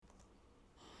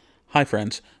Hi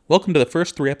friends, welcome to the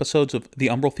first 3 episodes of the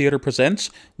Umbral Theater presents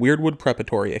Wyrdwood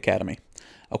Preparatory Academy.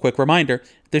 A quick reminder,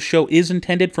 this show is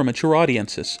intended for mature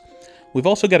audiences. We've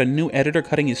also got a new editor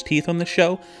cutting his teeth on the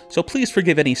show, so please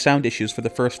forgive any sound issues for the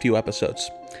first few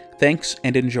episodes. Thanks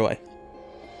and enjoy.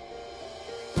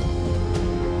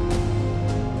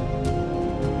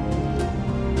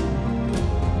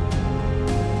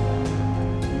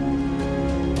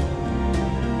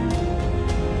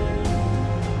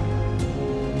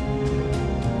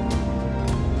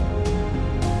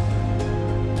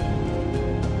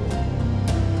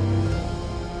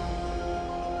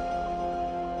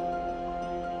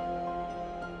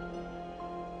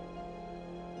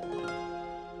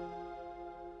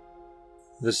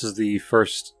 This is the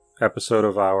first episode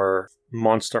of our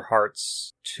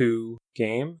Monsterhearts 2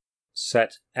 game,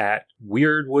 set at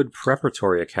Wyrdwood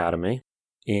Preparatory Academy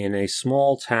in a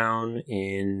small town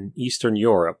in Eastern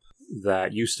Europe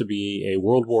that used to be a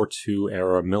World War II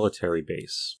era military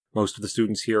base. Most of the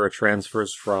students here are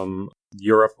transfers from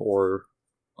Europe or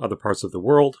other parts of the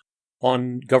world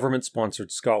on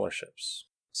government-sponsored scholarships.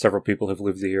 Several people have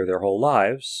lived here their whole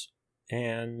lives,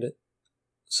 and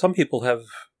some people have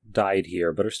died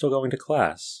here, but are still going to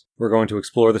class. We're going to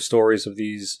explore the stories of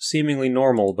these seemingly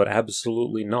normal, but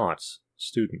absolutely not,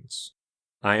 students.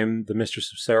 I am the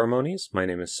Mistress of Ceremonies. My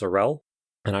name is Sorrel,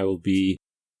 and I will be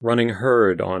running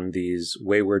herd on these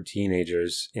wayward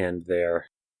teenagers and their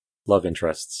love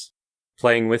interests.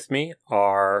 Playing with me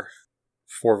are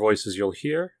 4 voices you'll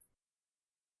hear.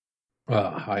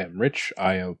 Hi, I'm Rich.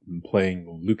 I am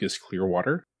playing Lucas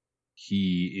Clearwater.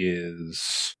 He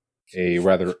is a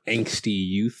rather angsty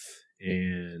youth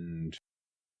and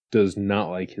does not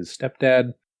like his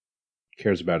stepdad,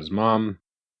 cares about his mom,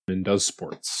 and does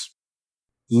sports.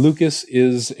 Lucas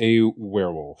is a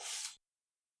werewolf.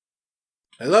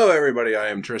 Hello, everybody. I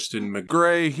am Tristan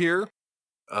McGray here.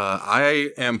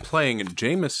 I am playing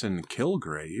Jameson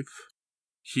Kilgrave.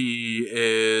 He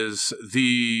is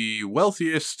the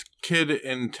wealthiest kid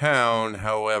in town,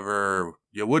 however,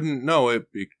 you wouldn't know it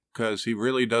because he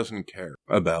really doesn't care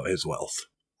about his wealth.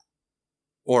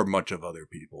 Or much of other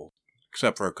people,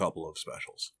 except for a couple of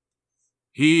specials.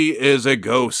 He is a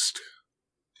ghost.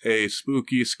 A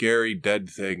spooky, scary, dead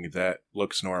thing that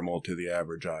looks normal to the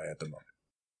average eye at the moment.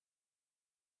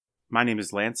 My name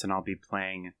is Lance, and I'll be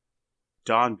playing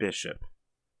Dawn Bishop.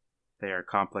 They are a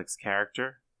complex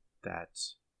character that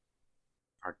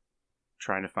are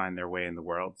trying to find their way in the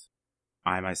world.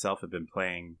 I myself have been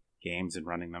playing games and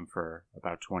running them for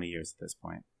about 20 years at this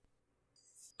point.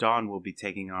 Dawn will be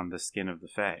taking on the skin of the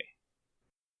Fae.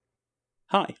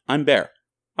 Hi, I'm Bear.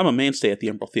 I'm a mainstay at the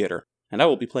Umbral Theater, and I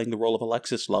will be playing the role of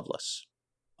Alexis Lovelace.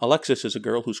 Alexis is a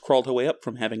girl who's crawled her way up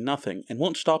from having nothing and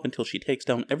won't stop until she takes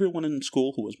down everyone in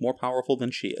school who is more powerful than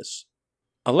she is.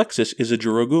 Alexis is a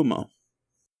Jurugumo.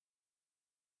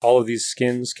 All of these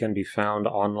skins can be found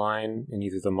online in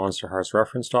either the Monsterhearts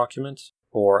reference document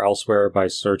or elsewhere by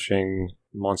searching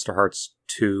Monsterhearts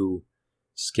 2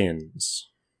 skins,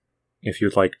 if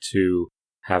you'd like to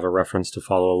have a reference to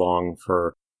follow along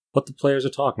for what the players are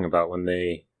talking about when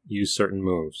they use certain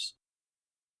moves.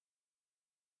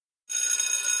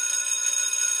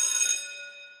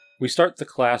 We start the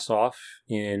class off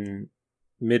in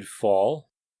mid-fall,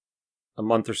 a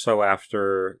month or so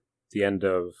after the end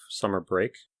of summer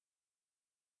break.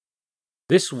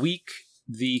 This week,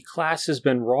 the class has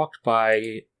been rocked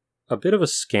by a bit of a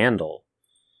scandal.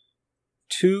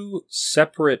 2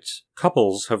 separate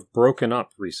couples have broken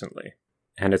up recently,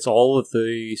 and it's all that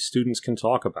the students can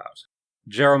talk about.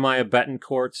 Jeremiah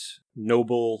Betancourt,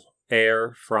 noble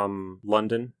heir from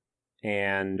London,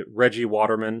 and Reggie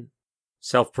Waterman,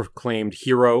 self-proclaimed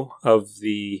hero of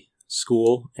the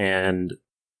school and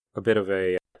a bit of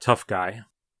a tough guy,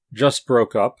 just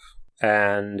broke up,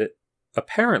 and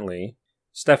apparently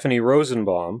Stephanie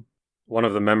Rosenbaum, one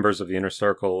of the members of the inner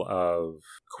circle of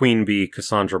Queen Bee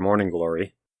Cassandra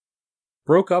Morningglory,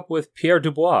 broke up with Pierre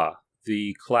Dubois,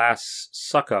 the class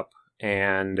suck-up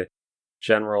and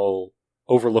general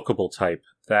overlookable type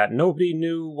that nobody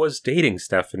knew was dating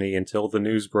Stephanie until the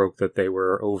news broke that they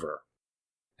were over.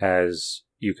 As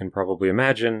you can probably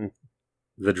imagine,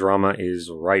 the drama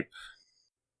is ripe.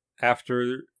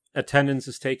 After attendance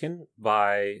is taken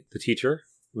by the teacher,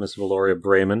 Miss Valoria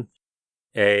Brayman,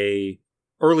 a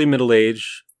early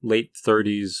middle-age, late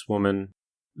 30s woman,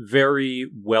 very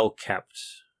well-kept,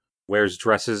 wears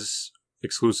dresses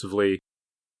exclusively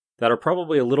that are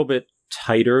probably a little bit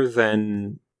tighter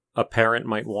than a parent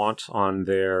might want on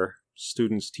their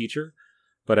student's teacher.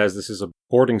 But as this is a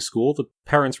boarding school, the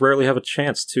parents rarely have a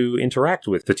chance to interact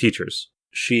with the teachers.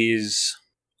 She's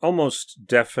almost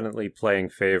definitely playing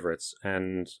favorites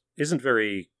and isn't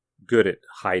very good at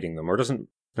hiding them, or doesn't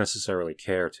necessarily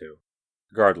care to.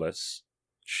 Regardless,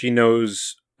 she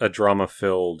knows a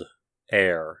drama-filled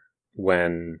air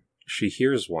when she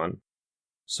hears one.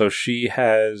 So she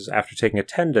has, after taking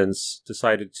attendance,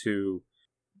 decided to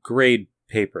grade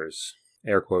papers,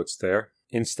 air quotes there,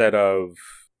 instead of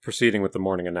proceeding with the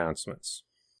morning announcements.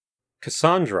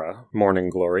 Cassandra, Morning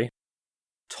Glory,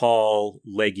 tall,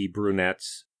 leggy brunette,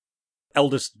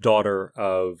 eldest daughter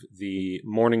of the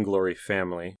Morning Glory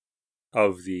family,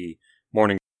 of the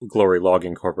Morning Glory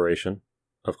Logging Corporation,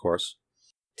 of course,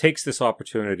 takes this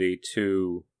opportunity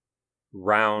to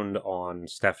round on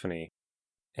Stephanie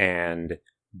and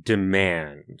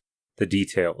demand the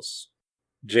details.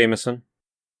 Jameson,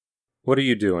 what are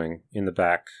you doing in the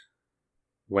back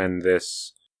when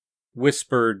this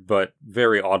whispered but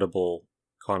very audible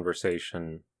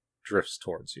conversation drifts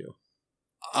towards you?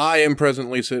 I am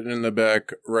presently sitting in the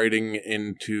back writing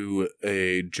into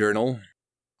a journal.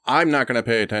 I'm not going to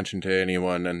pay attention to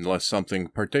anyone unless something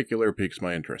particular piques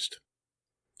my interest.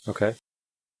 Okay.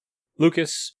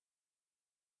 Lucas,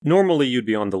 normally you'd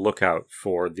be on the lookout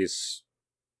for this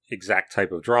exact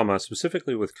type of drama,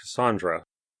 specifically with Cassandra,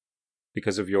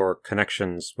 because of your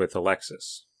connections with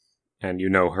Alexis, and you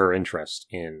know her interest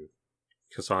in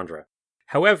Cassandra.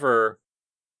 However,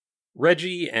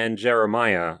 Reggie and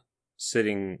Jeremiah,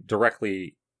 sitting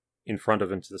directly in front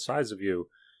of and to the sides of you,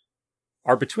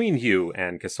 are between you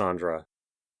and Cassandra,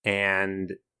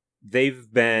 and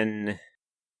they've been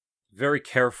very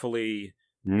carefully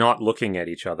not looking at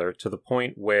each other to the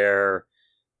point where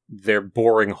they're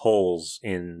boring holes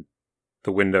in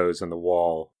the windows and the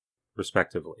wall,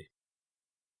 respectively.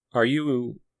 Are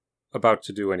you about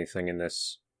to do anything in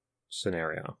this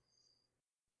scenario?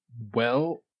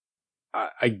 Well,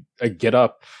 I get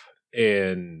up,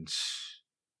 and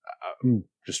I'm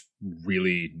just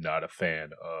really not a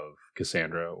fan of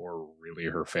Cassandra or really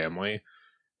her family.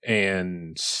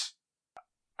 And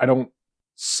I don't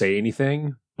say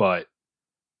anything, but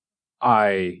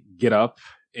I get up,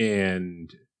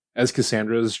 and as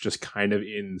Cassandra's just kind of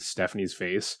in Stephanie's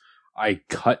face, I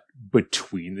cut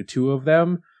between the two of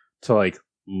them to like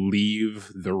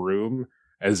leave the room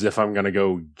as if I'm going to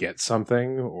go get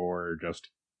something or just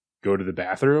go to the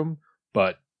bathroom,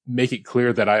 but make it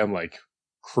clear that I am like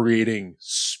creating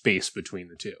space between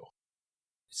the two. It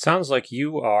sounds like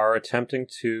you are attempting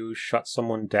to shut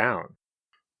someone down.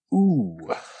 Ooh.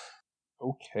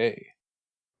 Okay.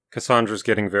 Cassandra's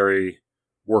getting very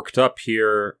worked up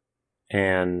here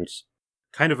and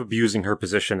kind of abusing her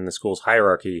position in the school's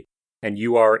hierarchy, and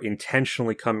you are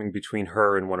intentionally coming between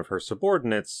her and one of her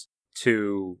subordinates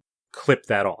to clip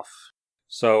that off.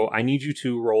 So I need you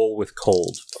to roll with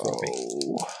cold for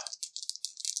me.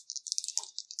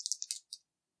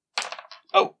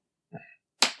 Oh,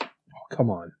 come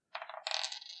on.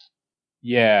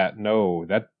 Yeah, no,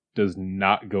 that does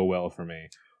not go well for me.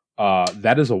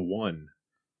 That is a 1.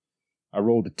 I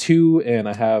rolled a 2, and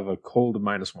I have a cold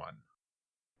 -1.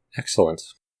 Excellent.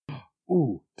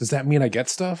 Ooh, does that mean I get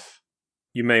stuff?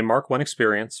 You may mark 1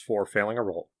 experience for failing a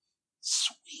roll.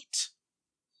 Sweet.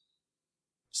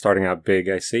 Starting out big,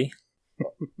 I see.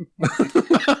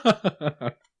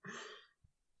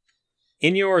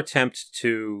 In your attempt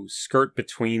to skirt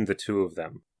between the two of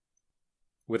them,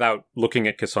 without looking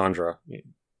at Cassandra,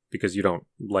 because you don't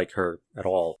like her at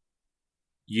all,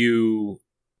 you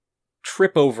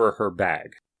trip over her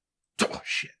bag. Oh,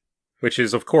 shit. Which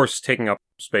is, of course, taking up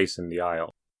space in the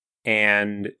aisle.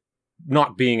 And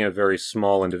not being a very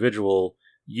small individual,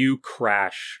 you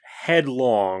crash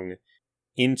headlong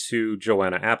into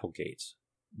Joanna Applegate,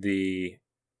 the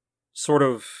sort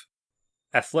of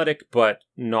athletic but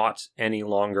not any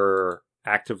longer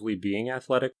actively being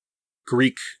athletic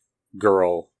Greek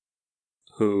girl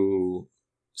who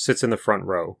sits in the front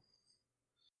row.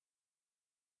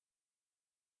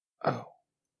 Oh.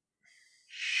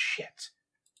 Shit.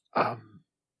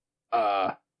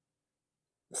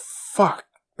 Fuck.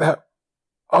 That.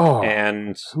 Oh.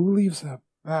 And who leaves that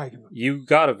bag? You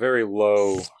got a very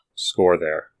low score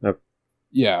there. Now,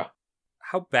 yeah.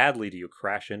 how badly do you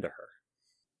crash into her?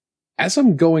 As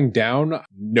I'm going down,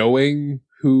 knowing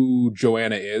who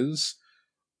Joanna is,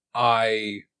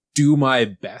 I do my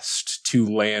best to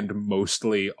land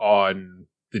mostly on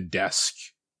the desk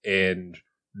and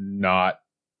not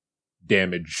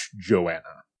damage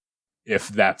Joanna, if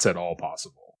that's at all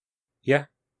possible. Yeah,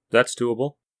 that's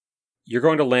doable. You're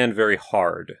going to land very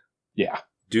hard. Yeah.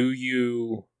 Do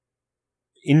you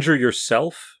injure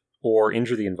yourself or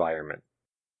injure the environment?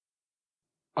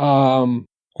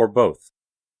 Or both?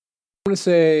 I'm going to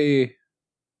say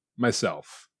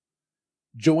myself.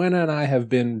 Joanna and I have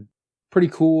been pretty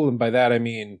cool, and by that I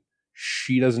mean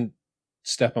she doesn't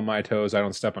step on my toes. I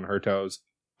don't step on her toes.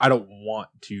 I don't want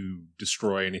to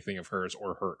destroy anything of hers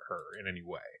or hurt her in any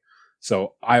way.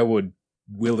 So I would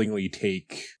willingly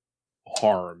take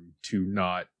harm to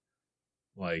not,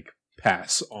 like,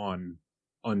 pass on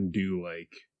undue,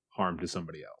 like, harm to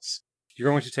somebody else.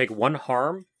 You're going to take 1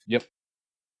 harm? Yep.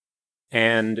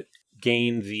 And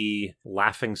gain the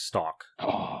laughing stock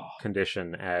Oh.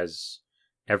 condition as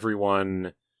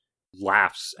everyone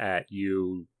laughs at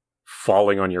you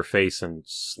falling on your face and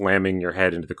slamming your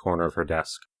head into the corner of her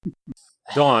desk.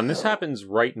 Dawn, this happens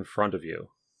right in front of you.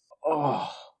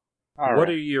 Oh. What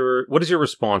is your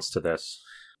response to this?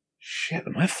 Shit,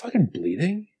 am I fucking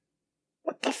bleeding?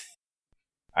 What the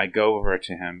I go over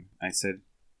to him. I said,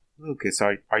 Lucas,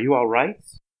 are you all right?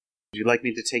 Would you like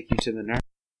me to take you to the nurse?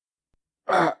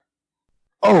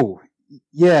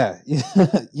 Yeah.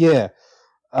 Yeah.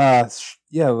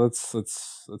 Yeah,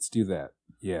 let's do that.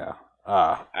 Yeah.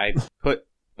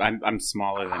 I'm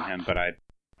smaller than him, but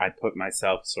I put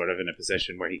myself sort of in a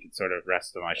position where he could sort of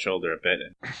rest on my shoulder a bit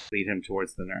and lead him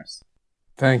towards the nurse.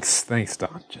 Thanks,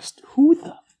 Don. Just who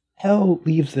the hell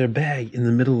leaves their bag in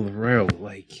the middle of the road?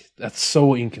 Like, that's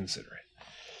so inconsiderate.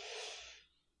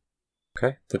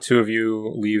 Okay. The two of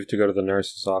you leave to go to the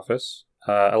nurse's office.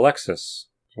 Alexis,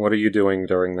 what are you doing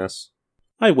during this?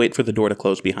 I wait for the door to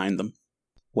close behind them.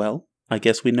 Well, I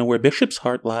guess we know where Bishop's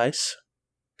heart lies.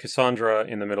 Cassandra,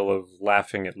 in the middle of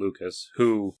laughing at Lucas,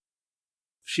 who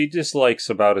she dislikes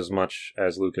about as much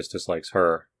as Lucas dislikes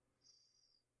her,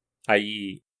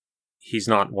 i.e., he's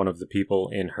not one of the people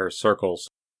in her circles,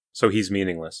 so he's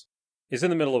meaningless, is in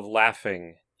the middle of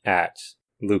laughing at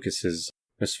Lucas's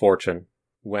misfortune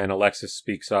when Alexis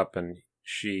speaks up and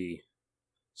she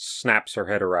snaps her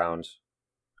head around,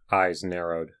 eyes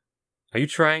narrowed. Are you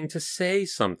trying to say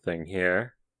something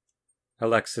here,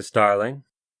 Alexis, darling?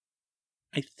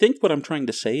 I think what I'm trying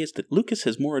to say is that Lucas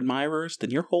has more admirers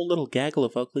than your whole little gaggle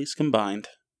of uglies combined.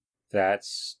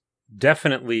 That's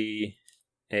definitely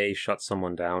a shut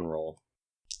someone down roll.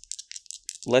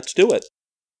 Let's do it.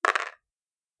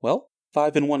 Well,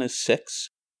 5 and 1 is 6.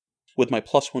 With my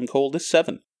 +1 cold is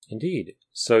 7. Indeed.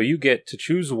 So you get to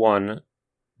choose one,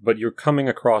 but you're coming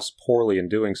across poorly in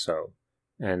doing so,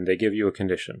 and they give you a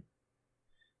condition.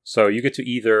 So you get to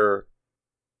either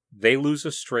they lose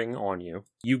a string on you,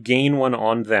 you gain one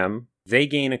on them, they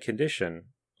gain a condition,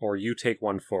 or you take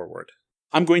one forward.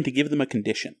 I'm going to give them a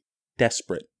condition.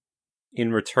 Desperate.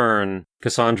 In return,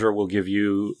 Cassandra will give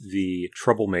you the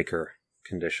troublemaker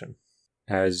condition,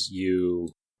 as you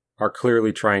are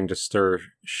clearly trying to stir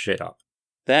shit up.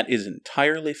 That is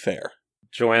entirely fair.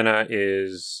 Joanna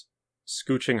is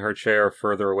scooching her chair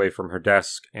further away from her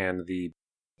desk and the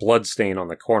blood stain on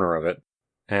the corner of it,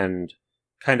 and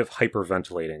kind of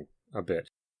hyperventilating a bit.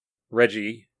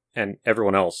 Reggie and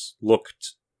everyone else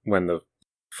looked when the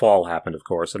fall happened, of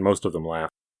course, and most of them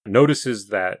laughed. Notices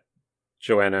that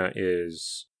Joanna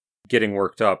is getting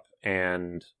worked up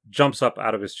and jumps up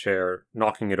out of his chair,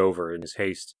 knocking it over in his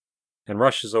haste, and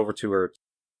rushes over to her,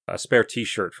 a spare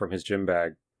t-shirt from his gym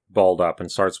bag, balled up,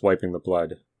 and starts wiping the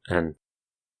blood and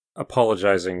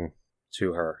apologizing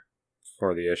to her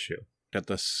for the issue. At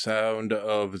the sound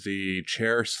of the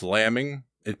chair slamming,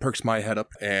 it perks my head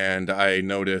up, and I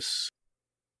notice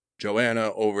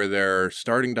Joanna over there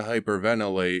starting to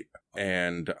hyperventilate,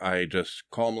 and I just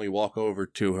calmly walk over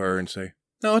to her and say,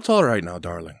 "No, it's all right now,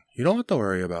 darling. You don't have to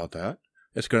worry about that.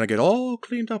 It's going to get all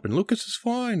cleaned up, and Lucas is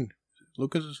fine.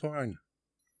 Lucas is fine."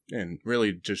 And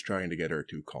really just trying to get her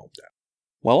to calm down.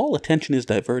 While all attention is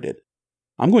diverted,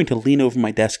 I'm going to lean over my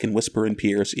desk and whisper in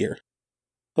Pierre's ear.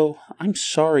 Oh, I'm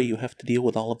sorry you have to deal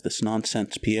with all of this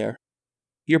nonsense, Pierre.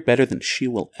 You're better than she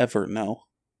will ever know.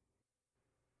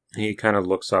 He kind of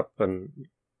looks up and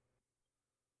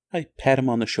I pat him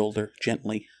on the shoulder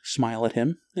gently, smile at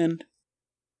him, and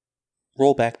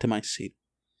roll back to my seat.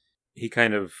 he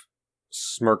kind of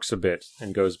smirks a bit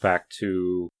and goes back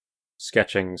to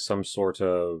sketching some sort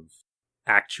of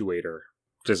actuator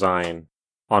design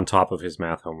on top of his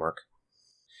math homework.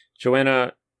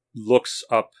 Joanna looks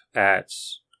up at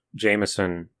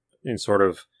Jameson in sort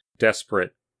of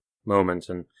desperate moment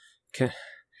and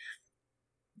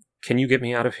can you get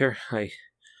me out of here? I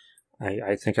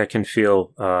think I can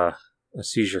feel a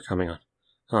seizure coming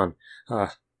on.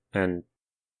 And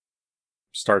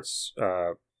starts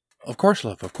Of course,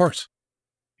 love, of course.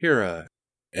 Here,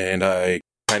 and I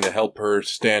kind of help her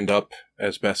stand up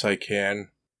as best I can.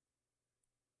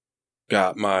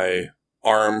 Got my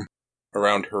arm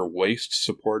around her waist,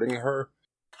 supporting her.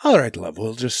 All right, love,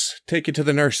 we'll just take you to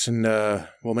the nurse and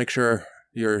we'll make sure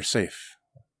you're safe.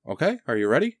 Okay? Are you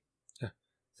ready?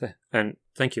 and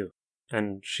thank you.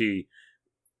 And she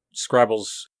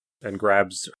scrabbles and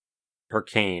grabs her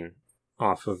cane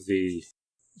off of the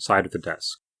side of the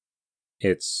desk.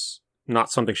 It's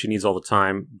not something she needs all the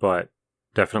time, but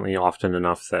definitely often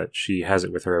enough that she has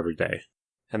it with her every day.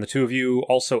 And the two of you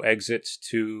also exit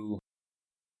to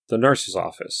the nurse's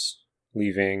office,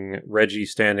 leaving Reggie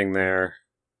standing there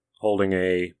holding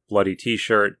a bloody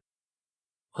t-shirt.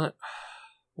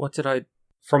 What did I...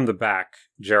 From the back,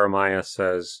 Jeremiah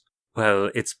says, "Well,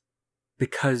 it's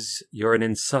because you're an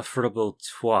insufferable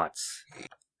twat,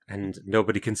 and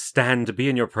nobody can stand to be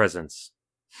in your presence."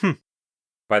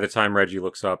 By the time Reggie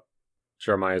looks up,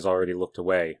 Jeremiah's already looked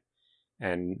away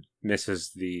and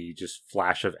misses the just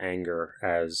flash of anger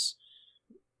as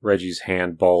Reggie's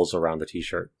hand balls around the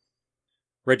t-shirt.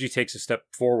 Reggie takes a step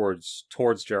forwards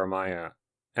towards Jeremiah,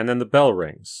 and then the bell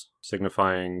rings,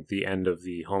 signifying the end of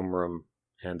the homeroom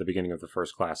and the beginning of the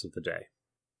first class of the day.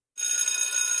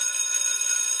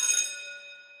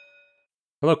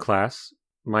 Hello, class.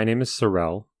 My name is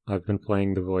Sorrel. I've been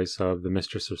playing the voice of the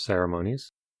Mistress of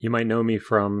Ceremonies. You might know me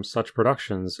from such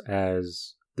productions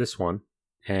as this one,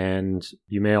 and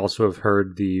you may also have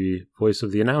heard the voice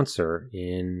of the announcer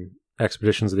in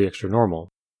Expeditions of the Extra Normal,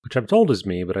 which I'm told is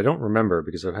me, but I don't remember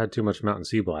because I've had too much Mountain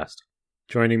Sea Blast.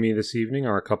 Joining me this evening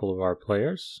are a couple of our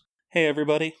players. Hey,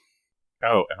 everybody.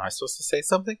 Oh, am I supposed to say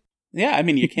something? Yeah, I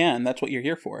mean, you can. That's what you're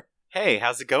here for. Hey,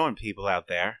 how's it going, people out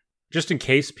there? Just in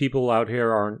case people out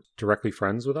here aren't directly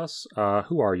friends with us,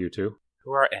 who are you two?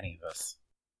 Who are any of us?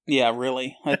 Yeah,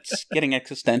 really. It's getting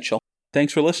existential.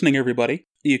 Thanks for listening, everybody.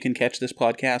 You can catch this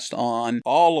podcast on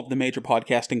all of the major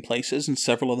podcasting places and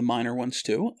several of the minor ones,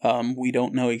 too. We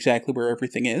don't know exactly where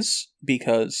everything is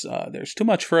because there's too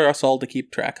much for us all to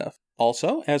keep track of.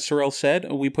 Also, as Sorrel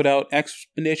said, we put out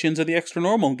Expeditions of the Extra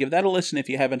Normal. Give that a listen if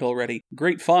you haven't already.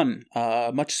 Great fun.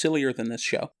 Much sillier than this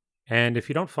show. And if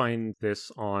you don't find this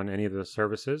on any of the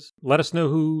services, let us know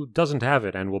who doesn't have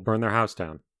it and we'll burn their house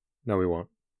down. No, we won't.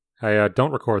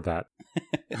 Don't record that.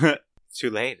 Too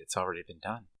late. It's already been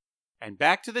done. And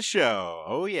back to the show.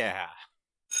 Oh, yeah.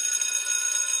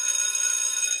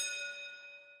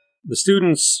 The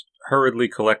students hurriedly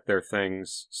collect their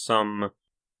things, some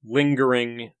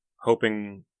lingering,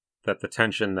 hoping that the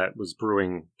tension that was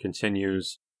brewing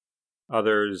continues,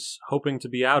 others hoping to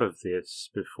be out of this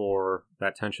before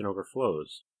that tension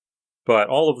overflows. But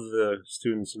all of the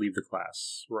students leave the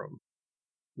classroom.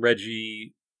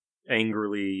 Reggie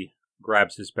angrily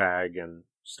grabs his bag and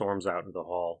storms out into the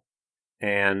hall,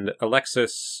 and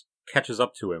Alexis catches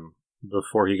up to him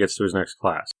before he gets to his next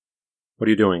class. What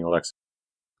are you doing, Alexis?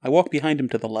 I walk behind him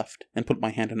to the left and put my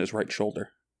hand on his right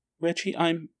shoulder. Reggie,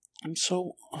 I'm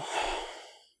so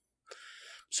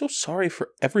sorry for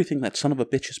everything that son of a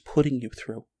bitch is putting you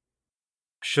through.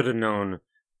 Should have known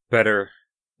better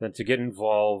than to get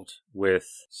involved with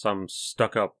some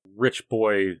stuck-up rich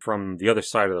boy from the other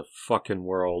side of the fucking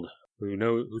world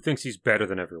who thinks he's better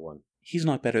than everyone. He's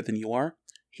not better than you are.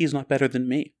 He's not better than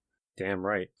me. Damn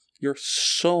right. You're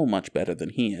so much better than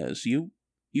he is.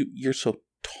 You're so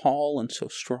tall and so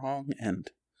strong and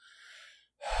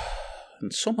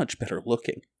so much better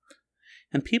looking.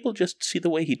 And people just see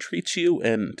the way he treats you,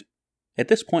 and at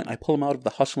this point I pull him out of the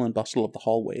hustle and bustle of the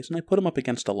hallways and I put him up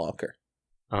against a locker.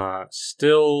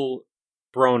 Still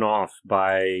thrown off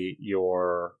by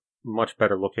your much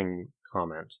better looking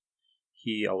comment,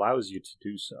 he allows you to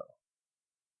do so.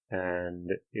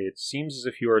 And it seems as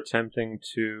if you are attempting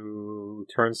to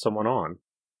turn someone on.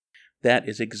 That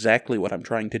is exactly what I'm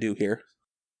trying to do here.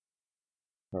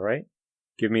 All right.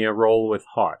 Give me a roll with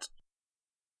hot.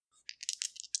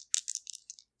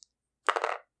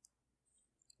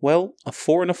 Well, a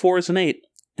 4 and a 4 is an 8,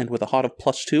 and with a hot of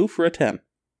 +2 for a 10.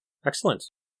 Excellent.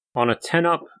 On a 10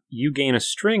 up, you gain a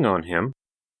string on him,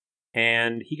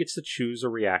 and he gets to choose a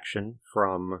reaction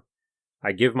from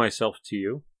I give myself to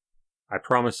you, I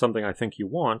promise something I think you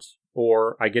want,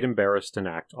 or I get embarrassed and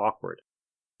act awkward.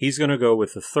 He's going to go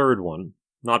with the third one,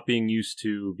 not being used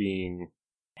to being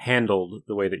handled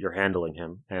the way that you're handling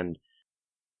him, and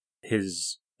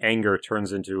his anger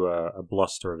turns into a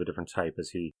bluster of a different type as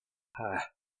he,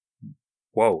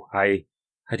 whoa, I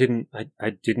didn't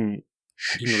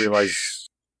realize.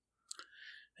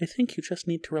 I think you just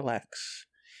need to relax.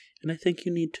 And I think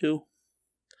you need to,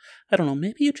 I don't know,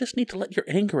 maybe you just need to let your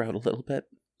anger out a little bit.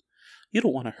 You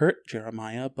don't want to hurt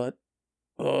Jeremiah, but,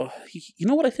 you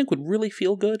know what I think would really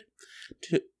feel good?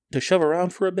 To shove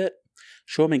around for a bit,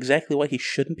 show him exactly why he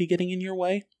shouldn't be getting in your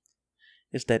way,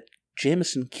 is that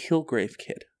Jameson Kilgrave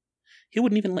kid. He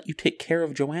wouldn't even let you take care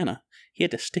of Joanna. He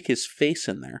had to stick his face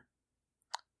in there.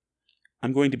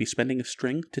 I'm going to be spending a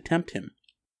string to tempt him.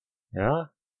 Yeah?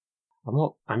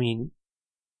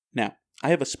 Now, I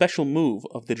have a special move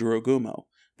of the Jirogumo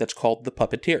that's called the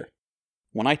Puppeteer.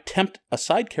 When I tempt a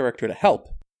side character to help,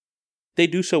 they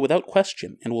do so without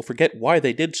question and will forget why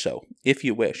they did so, if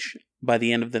you wish, by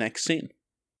the end of the next scene.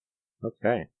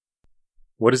 Okay.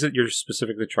 What is it you're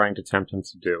specifically trying to tempt him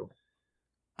to do?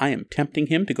 I am tempting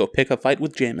him to go pick a fight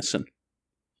with Jameson.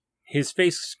 His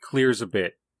face clears a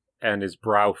bit, and his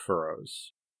brow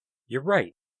furrows. You're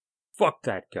right. Fuck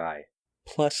that guy.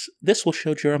 Plus, this will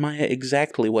show Jeremiah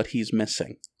exactly what he's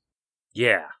missing.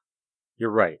 Yeah,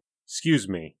 you're right. Excuse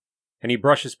me. And he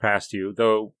brushes past you,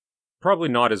 though probably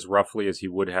not as roughly as he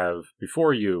would have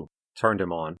before you turned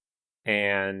him on,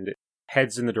 and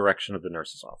heads in the direction of the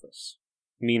nurse's office.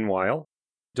 Meanwhile,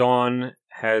 Dawn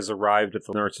has arrived at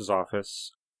the nurse's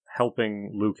office,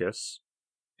 helping Lucas,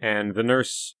 and the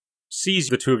nurse sees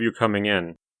the two of you coming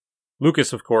in.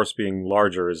 Lucas, of course, being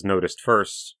larger, is noticed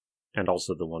first, and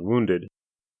also the one wounded.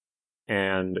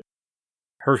 And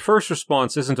her first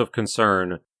response isn't of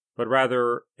concern, but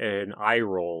rather an eye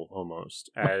roll,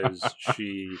 almost, as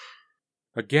she...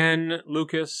 Again,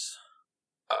 Lucas,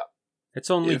 it's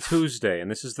only Tuesday,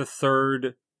 and this is the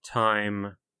third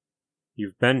time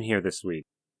you've been here this week.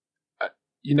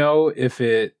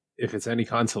 If it's any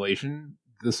consolation,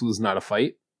 this was not a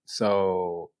fight,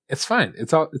 so it's fine.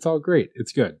 It's all great.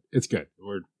 It's good. It's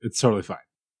totally fine.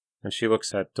 And she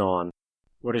looks at Dawn.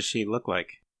 What does she look like?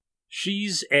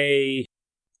 She's a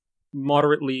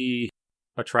moderately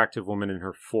attractive woman in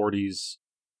her 40s,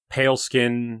 pale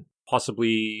skin,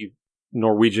 possibly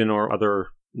Norwegian or other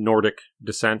Nordic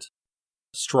descent,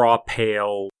 straw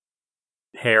pale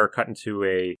hair cut into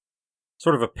a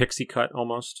sort of a pixie cut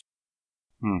almost.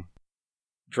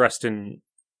 Dressed in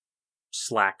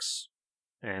slacks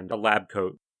and a lab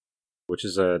coat, which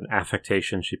is an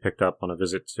affectation she picked up on a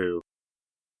visit to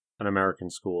an American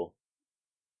school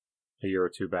a year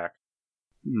or two back.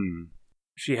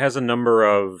 She has a number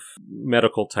of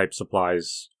medical type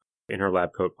supplies in her lab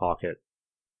coat pocket.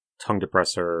 Tongue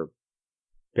depressor,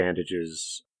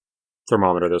 bandages,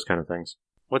 thermometer, those kind of things.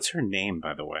 What's her name,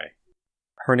 by the way?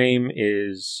 Her name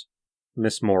is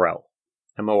Miss Morell.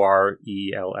 Morell.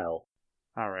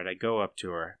 All right, I go up to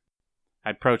her.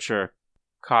 I approach her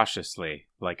cautiously,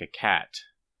 like a cat,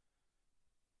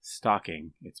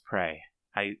 stalking its prey.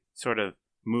 I sort of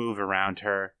move around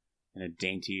her in a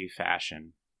dainty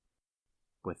fashion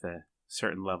with a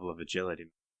certain level of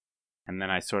agility. And then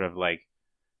I sort of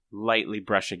lightly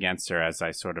brush against her as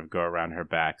I sort of go around her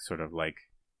back, sort of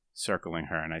circling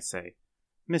her, and I say,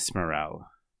 Miss Morell,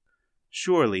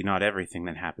 surely not everything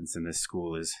that happens in this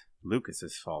school is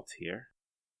Lucas's fault here.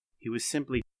 He was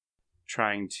simply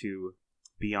trying to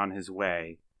be on his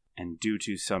way, and due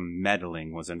to some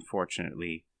meddling was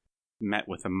unfortunately met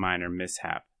with a minor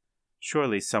mishap.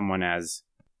 Surely someone as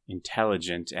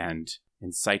intelligent and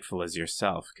insightful as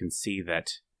yourself can see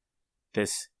that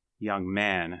this young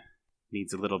man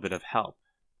needs a little bit of help.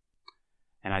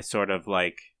 And I sort of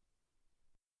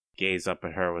gaze up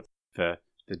at her with the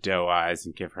doe eyes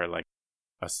and give her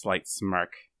a slight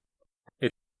smirk.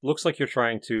 It looks like you're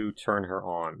trying to turn her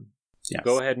on. Yes.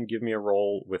 Go ahead and give me a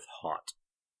roll with hot.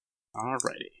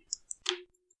 Alrighty.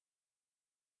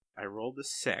 I rolled a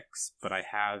 6, but I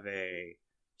have a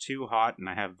 2 hot and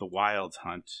I have the wild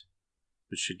hunt,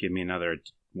 which should give me another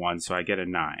 1, so I get a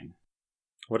 9.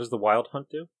 What does the wild hunt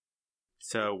do?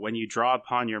 So, when you draw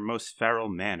upon your most feral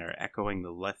manner, echoing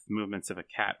the lithe movements of a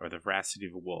cat or the veracity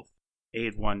of a wolf,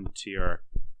 aid 1 to your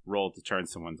roll to turn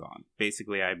someone's on.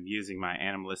 Basically, I'm using my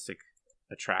animalistic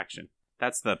attraction.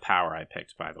 That's the power I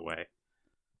picked, by the way.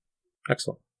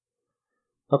 Excellent.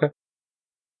 Okay.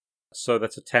 So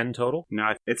that's a 10 total?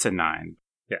 No, it's a 9.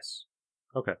 Yes.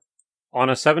 Okay. On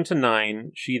a 7 to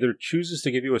 9, she either chooses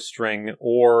to give you a string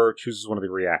or chooses one of the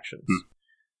reactions.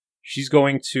 She's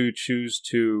going to choose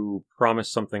to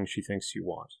promise something she thinks you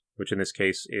want, which in this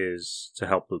case is to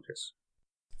help Lucas.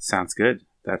 Sounds good.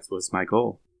 That was my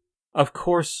goal. Of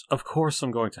course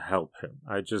I'm going to help him.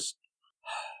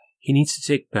 He needs to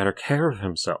take better care of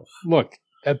himself. Look,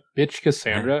 that bitch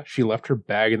Cassandra, she left her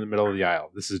bag in the middle of the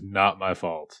aisle. This is not my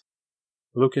fault.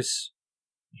 Lucas,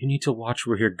 you need to watch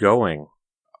where you're going.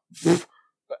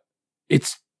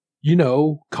 It's,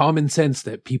 common sense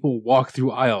that people walk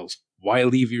through aisles. Why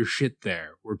leave your shit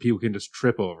there where people can just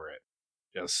trip over it?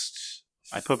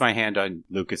 I put my hand on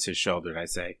Lucas's shoulder and I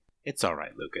say, it's all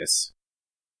right, Lucas.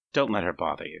 Don't let her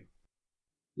bother you.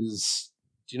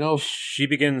 She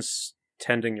begins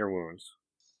tending your wounds.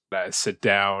 I sit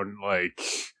down,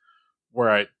 where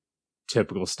I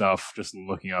typical stuff, just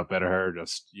looking up at her,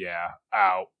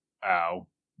 ow,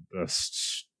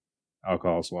 just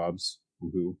alcohol swabs.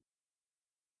 Woohoo.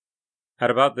 At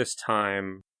about this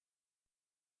time,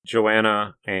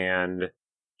 Joanna and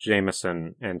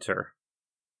Jameson enter.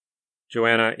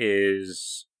 Joanna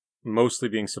is mostly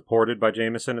being supported by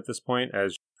Jameson at this point,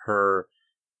 as her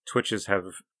twitches have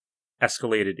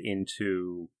escalated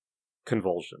into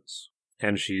convulsions,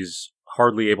 and she's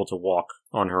hardly able to walk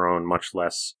on her own, much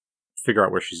less figure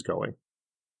out where she's going.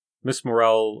 Miss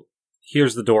Morell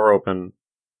hears the door open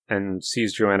and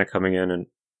sees Joanna coming in, and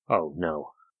oh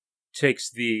no, takes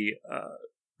the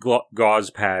gauze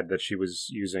pad that she was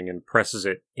using and presses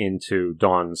it into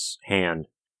Dawn's hand.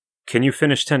 Can you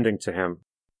finish tending to him?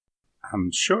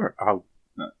 Sure.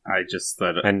 I just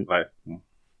thought... And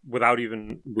without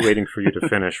even waiting for you to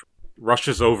finish,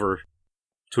 rushes over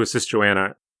to assist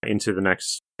Joanna into the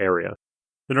next area.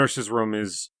 The nurse's room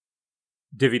is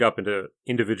divvied up into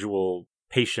individual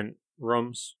patient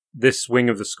rooms. This wing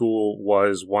of the school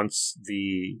was once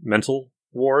the mental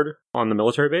ward on the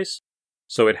military base,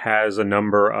 so it has a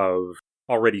number of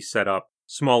already set up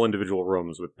small individual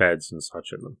rooms with beds and such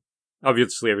in them.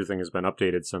 Obviously, everything has been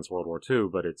updated since World War II,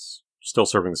 but it's still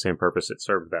serving the same purpose it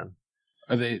served then.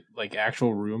 Are they like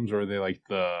actual rooms, or are they like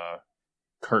the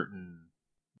curtain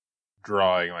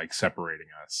drawing, like separating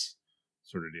us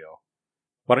sort of deal?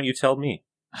 Why don't you tell me?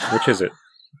 Which is it?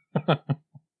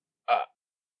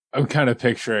 I'm kind of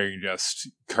picturing just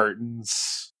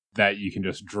curtains that you can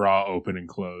just draw open and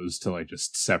close to like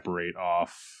just separate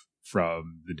off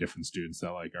from the different students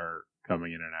that like are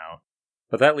coming in and out.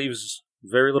 But that leaves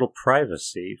very little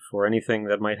privacy for anything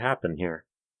that might happen here.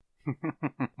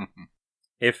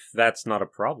 If that's not a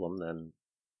problem, then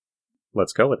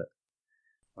let's go with it.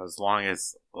 As long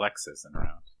as Lex isn't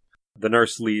around. The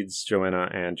nurse leads Joanna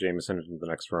and Jameson into the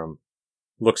next room.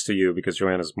 Looks to you because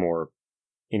Joanna's more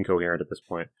incoherent at this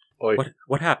point. Oi.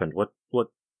 What happened?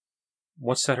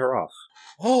 What set her off?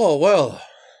 Oh, well.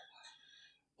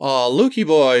 Lukey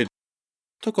boy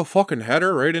took a fucking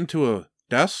header right into a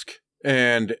desk,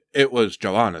 and it was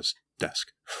Joanna's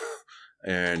desk.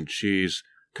 And she's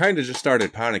kind of just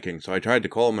started panicking, so I tried to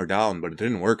calm her down, but it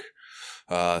didn't work.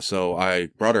 So I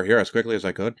brought her here as quickly as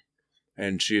I could,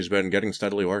 and she's been getting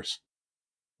steadily worse.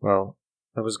 Well,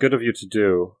 that was good of you to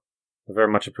do. I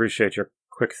very much appreciate your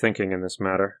quick thinking in this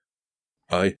matter.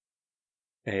 Aye.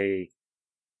 A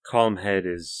calm head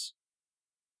is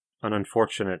an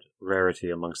unfortunate rarity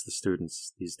amongst the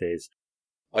students these days.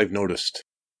 I've noticed.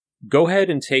 Go ahead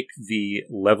and take the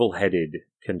level-headed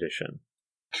condition.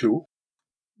 2?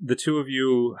 The two of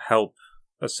you help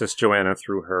assist Joanna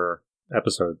through her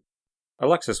episode.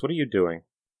 Alexis, what are you doing?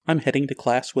 I'm heading to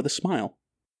class with a smile.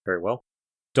 Very well.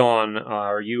 Dawn,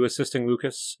 are you assisting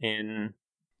Lucas in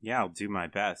Yeah, I'll do my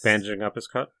best. bandaging up his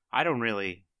cut? I don't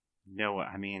really know what...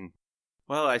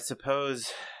 Well, I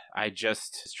suppose I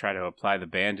just try to apply the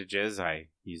bandages. I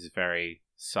use a very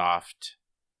soft,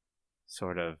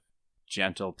 sort of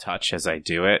gentle touch as I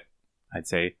do it. I'd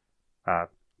say,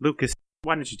 Lucas,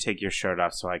 why don't you take your shirt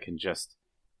off so I can just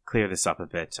clear this up a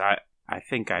bit? I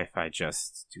think if I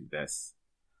just do this.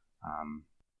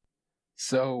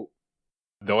 So,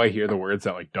 though I hear the words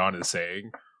that like Dawn is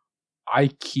saying, I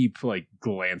keep like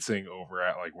glancing over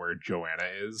at like where Joanna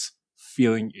is,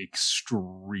 feeling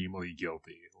extremely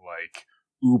guilty, like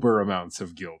uber amounts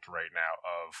of guilt right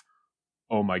now of,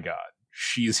 oh my god,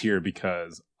 she's here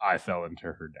because I fell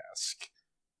into her desk.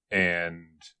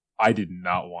 And I did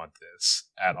not want this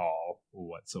at all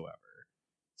whatsoever.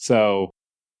 So,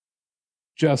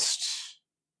 just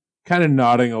kind of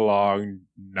nodding along,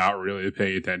 not really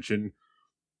paying attention,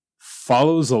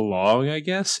 follows along, I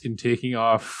guess, in taking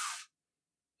off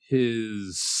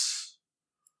his...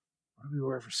 What do we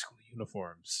wear for school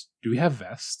uniforms? Do we have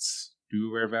vests? Do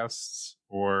we wear vests?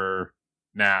 Or,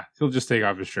 nah, he'll just take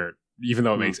off his shirt, even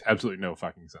though it makes absolutely no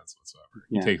fucking sense whatsoever.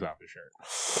 He takes off his shirt.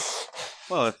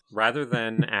 Well, rather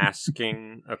than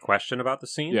asking a question about the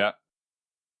scene, Yeah.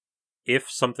 if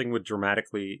something would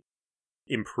dramatically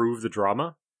improve the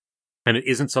drama, and it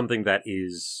isn't something that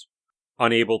is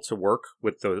unable to work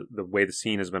with the way the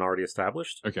scene has been already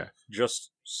established, Okay.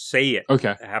 just say it.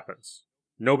 Okay. It happens.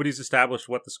 Nobody's established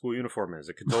what the school uniform is.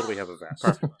 It could totally have a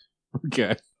vest.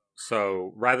 Okay.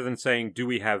 So rather than saying, do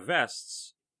we have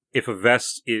vests, if a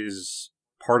vest is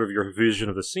part of your vision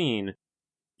of the scene,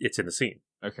 it's in the scene.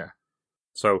 Okay.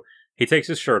 So he takes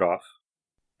his shirt off.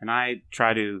 And I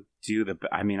try to do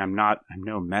I'm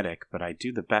no medic, but I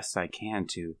do the best I can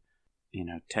to,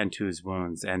 tend to his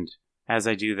wounds. And as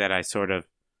I do that, I sort of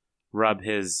rub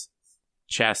his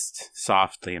chest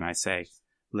softly and I say,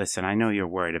 listen, I know you're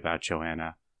worried about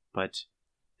Joanna, but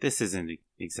this isn't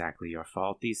exactly your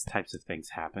fault. These types of things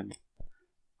happen.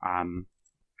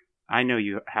 I know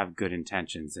you have good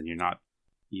intentions and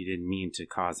you didn't mean to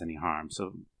cause any harm,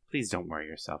 so please don't worry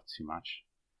yourself too much.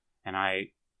 And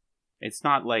I It's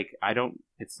not like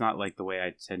it's not like the way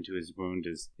I tend to his wound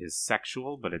is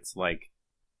sexual, but it's like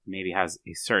maybe has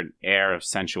a certain air of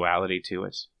sensuality to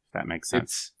it, if that makes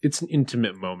sense. It's an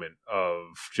intimate moment of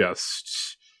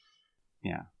just,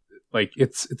 Yeah. like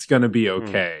it's going to be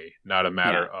okay, not a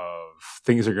matter of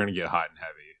things are going to get hot and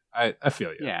heavy. I feel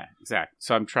you. Yeah, exactly.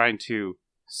 So I'm trying to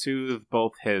soothe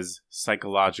both his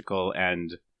psychological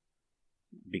and,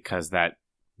 because that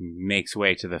makes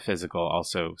way to the physical,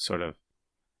 also sort of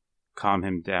calm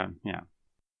him down. Yeah.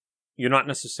 You're not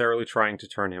necessarily trying to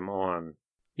turn him on,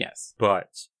 Yes.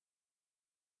 but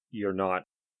you're not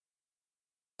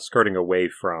skirting away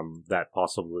from that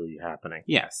possibly happening.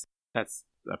 Yes, that's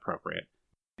appropriate.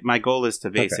 My goal is to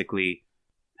basically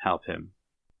help him.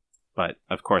 But,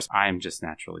 of course, I am just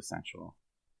naturally sensual.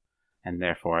 And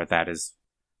therefore, that is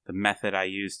the method I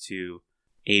use to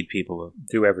aid people.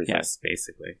 Do everything. Yes,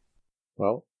 basically.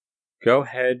 Well, go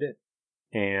ahead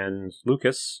and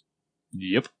Lucas,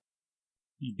 Yep.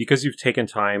 because you've taken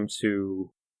time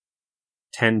to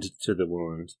tend to the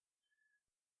wound,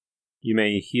 you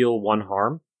may heal one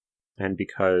harm, and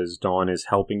because Dawn is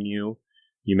helping you,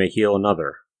 you may heal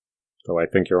another. Though I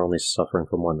think you're only suffering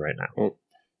from one right now.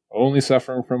 Only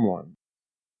suffering from one.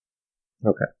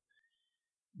 Okay.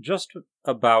 Just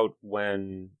about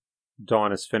when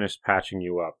Dawn is finished patching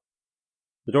you up,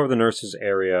 the door of the nurse's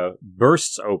area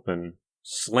bursts open,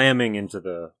 slamming into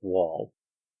the wall,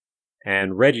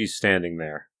 and Reggie's standing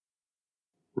there.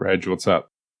 Reg, what's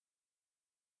up?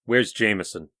 Where's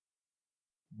Jameson?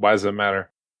 Why does that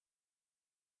matter?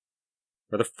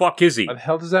 Where the fuck is he? Why the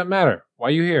hell does that matter? Why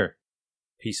are you here?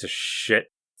 Piece of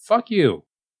shit. Fuck you.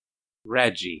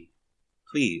 Reggie,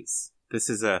 please. This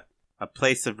is a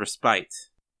place of respite.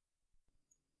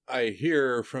 I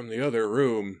hear from the other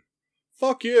room,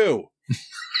 fuck you!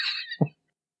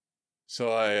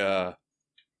 So I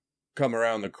come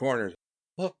around the corner.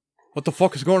 What the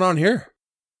fuck is going on here?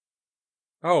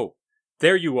 Oh,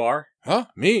 there you are. Huh?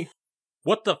 Me?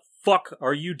 What the fuck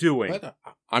are you doing? What?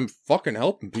 I'm fucking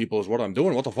helping people is what I'm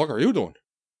doing. What the fuck are you doing?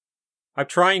 I'm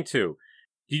trying to.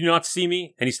 Do you not see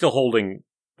me? And he's still holding,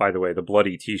 by the way, the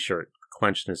bloody t-shirt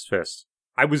clenched in his fist.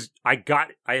 I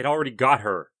had already got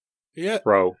her, Yeah.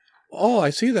 bro. Oh, I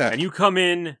see that. And you come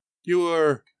in.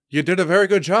 You did a very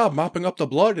good job mopping up the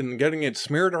blood and getting it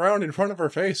smeared around in front of her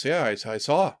face. Yeah, I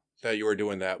saw that you were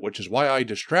doing that, which is why I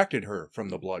distracted her from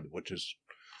the blood, which is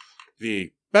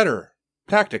the better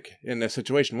tactic in this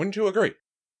situation. Wouldn't you agree?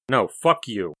 No, fuck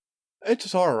you.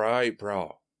 It's alright,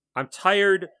 bro. I'm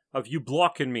tired of you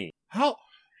blocking me. How?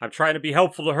 I'm trying to be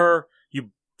helpful to her.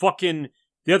 You fucking...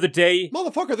 The other day...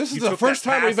 Motherfucker, this is You the took first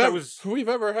that time pass we've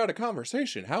ever had a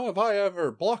conversation. How have I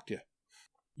ever blocked you?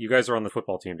 You guys are on the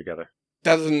football team together.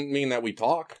 Doesn't mean that we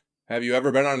talk. Have you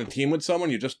ever been on a team with someone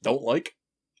you just don't like?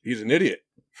 He's an idiot.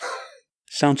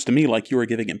 Sounds to me like you are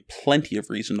giving him plenty of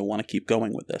reason to want to keep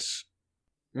going with this.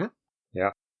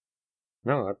 Yeah.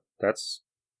 No, that's...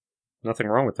 Nothing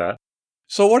wrong with that.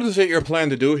 So what is it your plan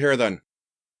to do here, then?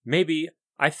 Maybe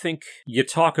I think you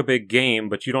talk a big game,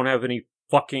 but you don't have any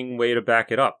fucking way to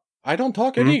back it up. I don't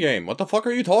talk any game. What the fuck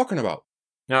are you talking about?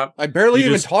 Now, I barely you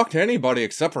even just- talk to anybody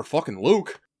except for fucking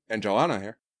Luke and Joanna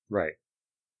here. right.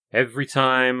 Every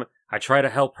time I try to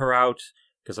help her out,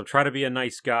 because I'm trying to be a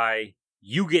nice guy,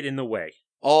 you get in the way.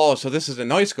 Oh, so this is a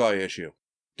nice guy issue.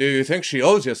 Do you think she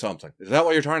owes you something? Is that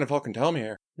what you're trying to fucking tell me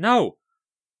here? No.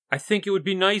 I think it would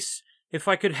be nice if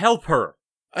I could help her.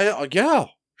 Yeah,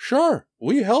 sure.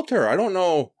 We helped her. I don't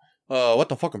know what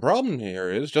the fucking problem here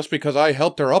is. Just because I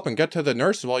helped her up and get to the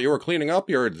nurse while you were cleaning up,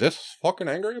 you're this fucking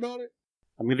angry about it?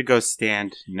 I'm going to go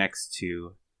stand next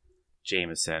to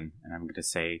Jameson, and I'm going to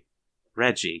say,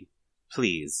 Reggie,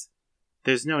 please,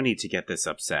 there's no need to get this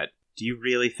upset. Do you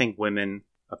really think women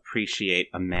appreciate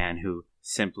a man who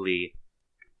simply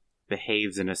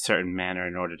behaves in a certain manner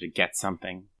in order to get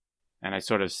something? And I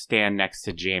sort of stand next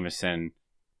to Jameson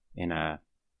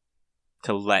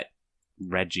to let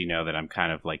Reggie know that I'm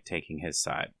kind of like taking his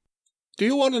side. Do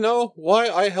you want to know why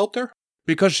I helped her?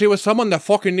 Because she was someone that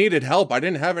fucking needed help. I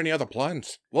didn't have any other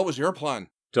plans. What was your plan?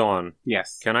 Dawn,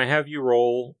 Yes. can I have you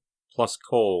roll plus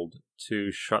cold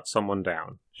to shut someone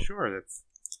down? Sure, that's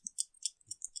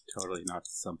totally not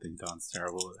something Don's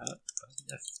terrible at. But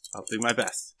yes, I'll do my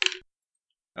best.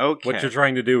 Okay. What you're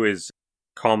trying to do is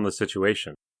calm the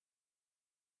situation.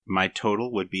 My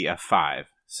total would be a 5,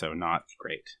 so not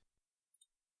great.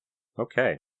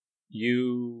 Okay.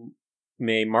 You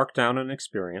may mark down an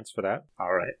experience for that.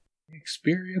 All right.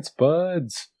 Experience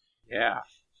buds. Yeah.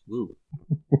 Woo.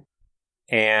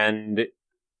 And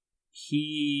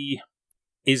he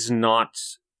is not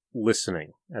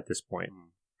listening at this point.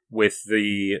 With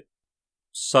the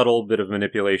subtle bit of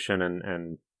manipulation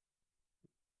and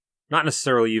not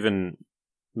necessarily even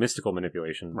mystical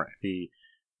manipulation. Right. The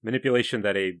manipulation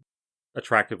that a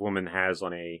attractive woman has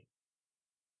on a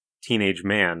teenage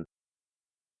man,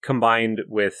 combined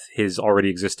with his already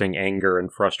existing anger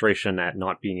and frustration at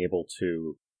not being able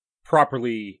to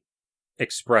properly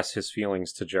express his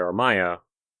feelings to Jeremiah,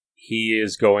 he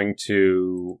is going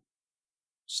to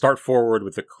start forward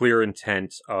with the clear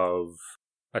intent of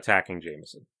attacking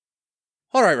Jameson.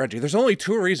 All right, Reggie, there's only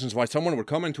two reasons why someone would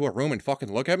come into a room and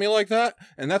fucking look at me like that,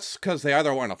 and that's because they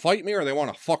either want to fight me or they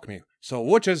want to fuck me. So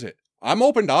which is it? I'm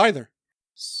open to either.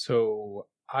 So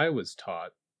I was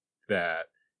taught that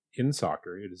in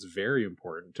soccer, it is very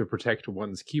important to protect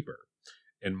one's keeper.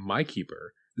 And my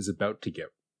keeper is about to get,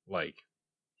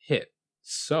 hit.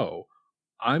 So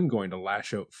I'm going to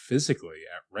lash out physically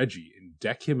at Reggie and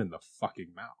deck him in the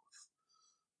fucking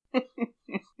mouth.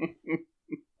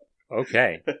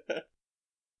 Okay.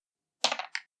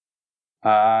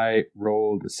 I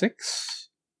rolled a 6.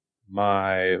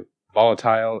 My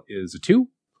volatile is a 2.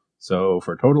 So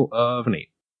for a total of an 8.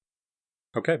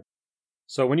 Okay.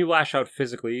 So when you lash out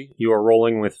physically, you are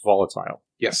rolling with volatile.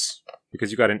 Yes.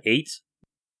 Because you got an 8,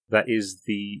 that is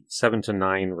the 7 to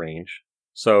 9 range.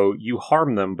 So you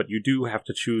harm them, but you do have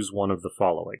to choose one of the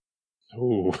following.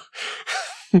 Ooh.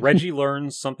 Reggie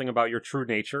learns something about your true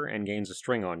nature and gains a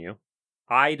string on you.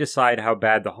 I decide how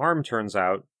bad the harm turns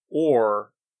out,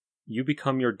 or you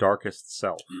become your darkest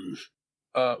self.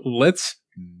 Let's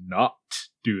not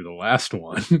do the last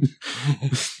one.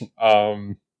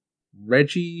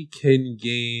 Reggie can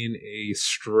gain a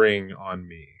string on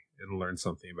me and learn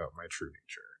something about my true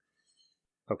nature.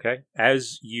 Okay.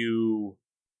 As you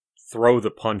throw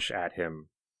the punch at him,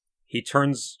 he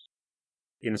turns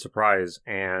in surprise,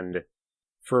 and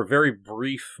for a very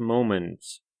brief moment,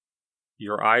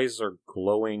 your eyes are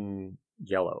glowing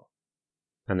yellow,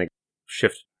 and they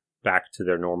shift back to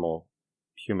their normal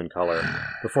human color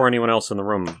before anyone else in the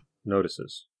room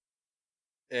notices.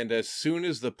 And as soon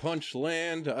as the punch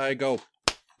land, I go,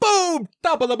 boom,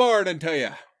 top of the board into you.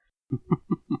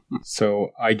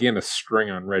 So I gain a string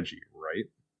on Reggie, right?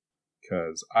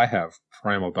 Because I have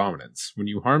primal dominance. When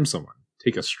you harm someone,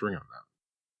 take a string on them.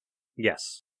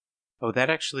 Yes. Oh, that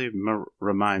actually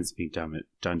reminds me,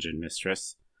 Dungeon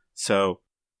Mistress. So,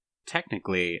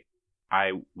 technically,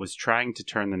 I was trying to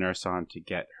turn the nurse on to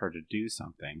get her to do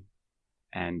something,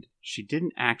 and she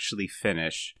didn't actually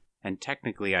finish, and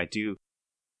technically I do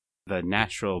the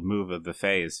natural move of the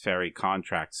Fae is fairy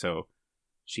contract, so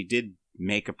she did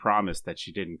make a promise that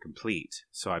she didn't complete,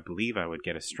 so I believe I would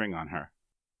get a string on her.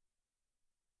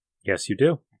 Yes, you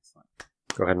do. Excellent.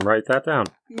 Go ahead and write that down.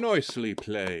 Nicely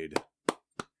played.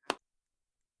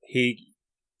 He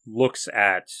looks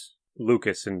at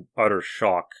Lucas in utter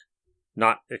shock,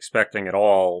 not expecting at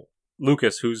all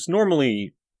Lucas, who's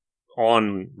normally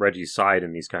on Reggie's side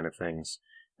in these kind of things,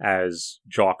 as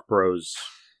jock bros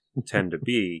tend to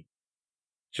be,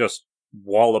 just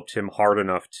walloped him hard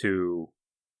enough to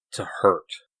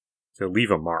hurt, to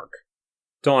leave a mark.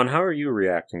 Dawn, how are you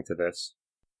reacting to this?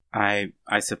 I'm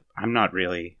not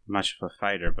really much of a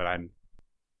fighter, but I'm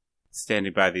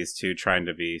standing by these two trying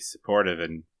to be supportive,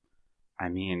 and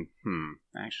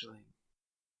actually,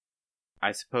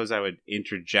 I suppose I would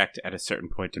interject at a certain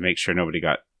point to make sure nobody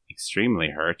got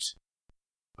extremely hurt,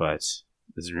 but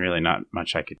there's really not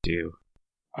much I could do.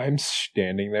 I'm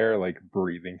standing there,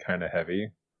 breathing kind of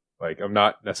heavy. I'm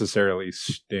not necessarily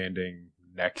standing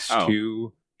next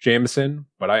to Jameson,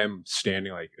 but I am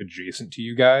standing, adjacent to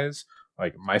you guys.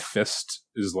 My fist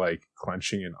is,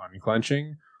 clenching and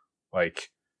unclenching. I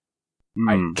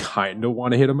kind of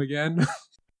want to hit him again.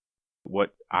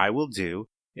 What I will do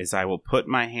is I will put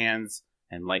my hands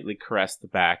and lightly caress the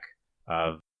back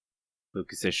of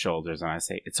Lucas's shoulders, and I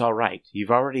say, "It's all right.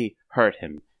 You've already hurt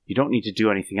him. You don't need to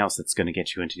do anything else that's going to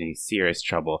get you into any serious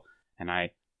trouble." And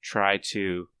I try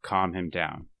to calm him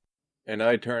down. And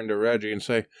I turn to Reggie and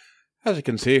say, "As you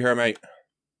can see here, mate,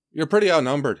 you're pretty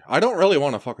outnumbered. I don't really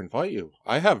want to fucking fight you.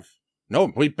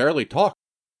 We barely talk.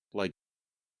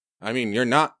 You're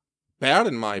not bad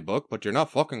in my book, but you're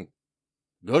not fucking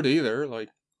good either.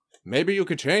 Maybe you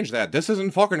could change that. This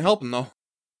isn't fucking helping, though.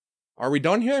 Are we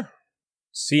done here?"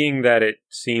 Seeing that it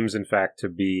seems, in fact, to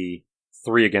be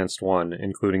 3 against 1,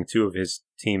 including 2 of his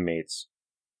teammates,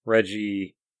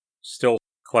 Reggie, still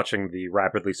clutching the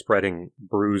rapidly spreading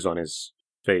bruise on his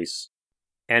face,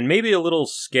 and maybe a little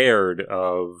scared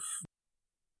of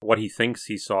what he thinks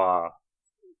he saw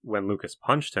when Lucas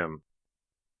punched him,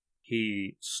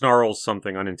 he snarls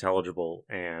something unintelligible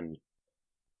and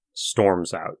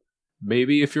storms out.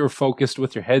 Maybe if you were focused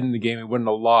with your head in the game, you wouldn't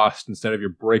have lost instead of your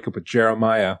breakup with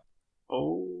Jeremiah.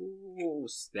 Oh,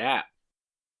 snap.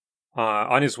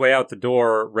 On his way out the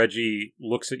door, Reggie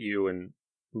looks at you and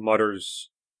mutters,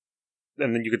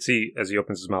 and then you can see as he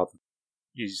opens his mouth,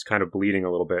 he's kind of bleeding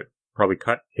a little bit. Probably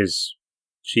cut his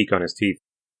cheek on his teeth.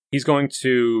 He's going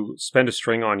to spend a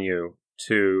string on you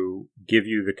to give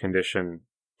you the condition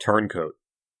turncoat.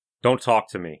 Don't talk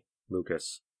to me,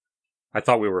 Lucas. I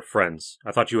thought we were friends.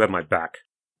 I thought you had my back.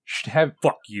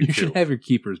 Fuck you too. should have your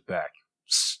keeper's back.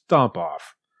 Stomp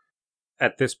off.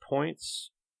 At this point,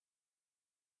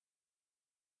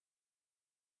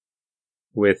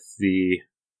 with the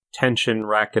tension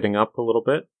racketing up a little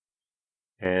bit,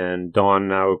 and Dawn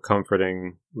now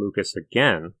comforting Lucas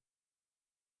again,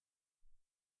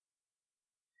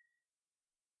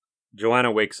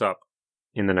 Joanna wakes up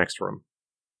in the next room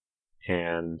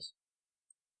and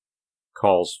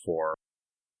calls for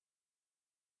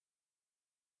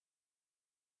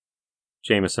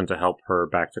Jameson to help her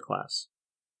back to class.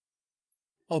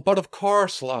 Oh, but of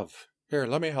course, love. Here,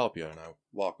 let me help you. And I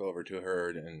walk over to her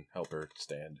and help her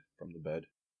stand from the bed.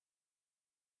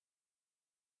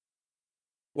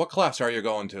 What class are you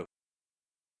going to?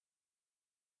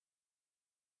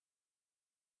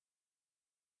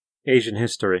 Asian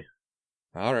history.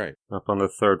 All right. Up on the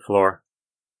 3rd floor.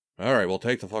 All right, we'll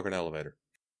take the fucking elevator.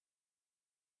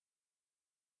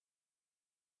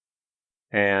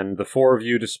 And the 4 of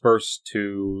you disperse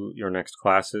to your next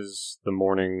classes. The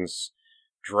morning's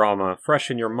drama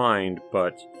fresh in your mind,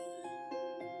 but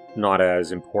not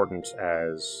as important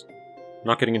as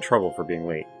not getting in trouble for being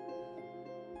late.